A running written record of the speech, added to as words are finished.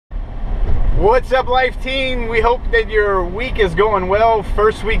What's up, Life Teen? We hope that your week is going well.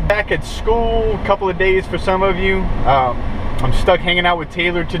 First week back at school, a couple of days for some of you. I'm stuck hanging out with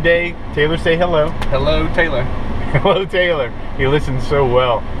Taylor today. Taylor, say hello. Hello, Taylor. Hello, Taylor. He listens so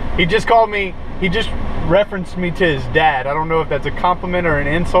well. He just called me, he just referenced me to his dad. I don't know if that's a compliment or an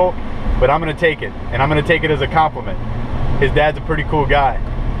insult, but I'm gonna take it, and I'm gonna take it as a compliment. His dad's a pretty cool guy.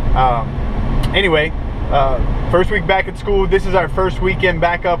 Anyway, first week back at school. This is our first weekend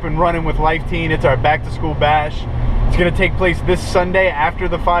back up and running with Life Teen. It's our back to school bash. It's gonna take place this Sunday after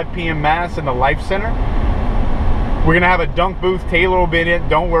the 5 p.m. mass in the Life Center. We're gonna have a dunk booth. Taylor will be in it.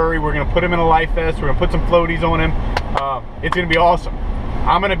 Don't worry. We're gonna put him in a life vest. We're gonna put some floaties on him. It's gonna be awesome.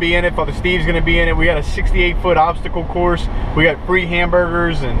 I'm gonna be in it. Father Steve's gonna be in it. We got a 68-foot obstacle course. We got free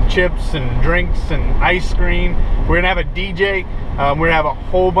hamburgers and chips and drinks and ice cream. We're gonna have a DJ. We're gonna have a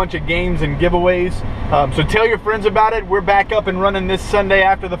whole bunch of games and giveaways. So tell your friends about it. We're back up and running this Sunday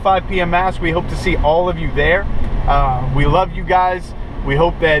after the 5 p.m. mass. We hope to see all of you there. We love you guys. We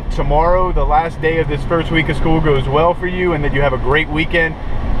hope that tomorrow, the last day of this first week of school, goes well for you and that you have a great weekend.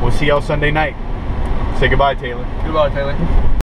 We'll see y'all Sunday night. Say goodbye, Taylor. Goodbye, Taylor.